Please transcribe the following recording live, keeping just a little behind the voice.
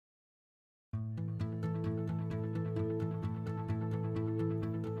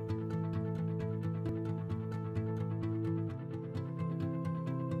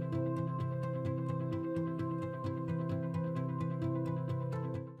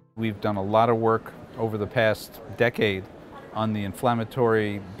We've done a lot of work over the past decade on the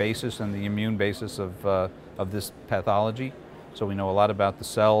inflammatory basis and the immune basis of this pathology. So we know a lot about the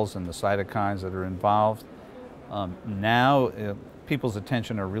cells and the cytokines that are involved. Now people's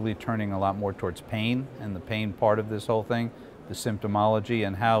attention are really turning a lot more towards pain and the pain part of this whole thing, the symptomology,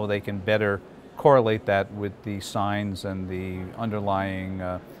 and how they can better correlate that with the signs and the underlying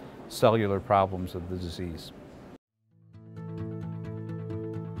cellular problems of the disease.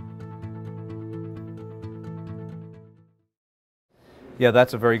 Yeah,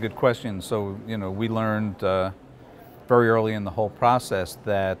 that's a very good question. So, we learned very early in the whole process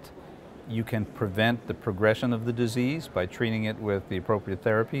that you can prevent the progression of the disease by treating it with the appropriate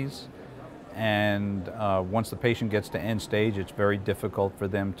therapies. And once the patient gets to end stage, it's very difficult for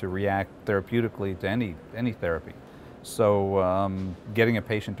them to react therapeutically to any therapy. So getting a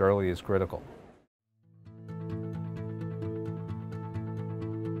patient early is critical.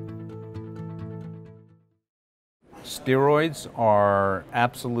 Steroids are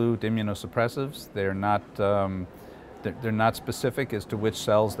absolute immunosuppressives. They're not specific as to which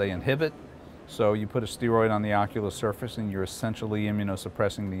cells they inhibit. So you put a steroid on the ocular surface and you're essentially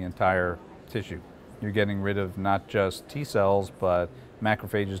immunosuppressing the entire tissue. You're getting rid of not just T cells, but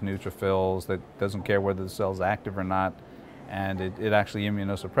macrophages, neutrophils. That doesn't care whether the cell's active or not, and it actually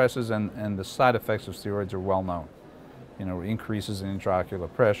immunosuppresses, and the side effects of steroids are well known. Increases in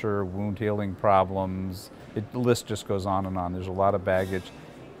intraocular pressure, wound healing problems, the list just goes on and on. There's a lot of baggage.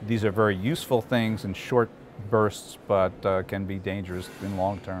 These are very useful things in short bursts, but can be dangerous in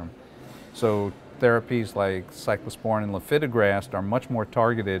long term. So therapies like cyclosporin and lifitegrast are much more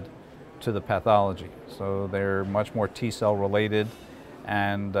targeted to the pathology. So they're much more T-cell related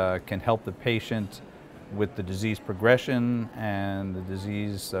and can help the patient with the disease progression and the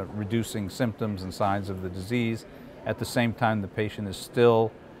disease reducing symptoms and signs of the disease. At the same time, the patient is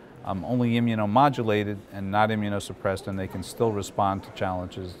still only immunomodulated and not immunosuppressed, and they can still respond to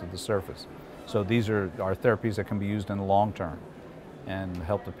challenges to the surface. So these are therapies that can be used in the long term and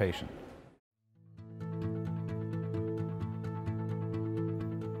help the patient.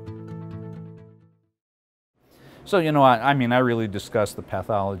 So, I really discussed the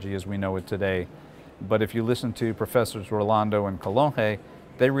pathology as we know it today, but if you listen to Professors Rolando and Colonge,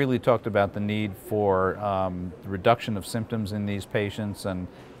 they really talked about the need for reduction of symptoms in these patients and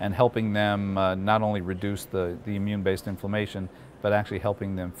helping them not only reduce the immune-based inflammation, but actually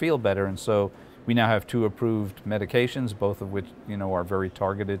helping them feel better. And so we now have 2 approved medications, both of which are very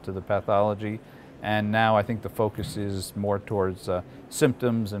targeted to the pathology. And now I think the focus is more towards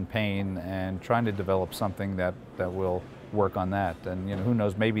symptoms and pain and trying to develop something that will work on that. And who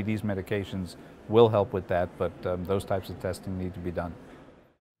knows, maybe these medications will help with that, but those types of testing need to be done.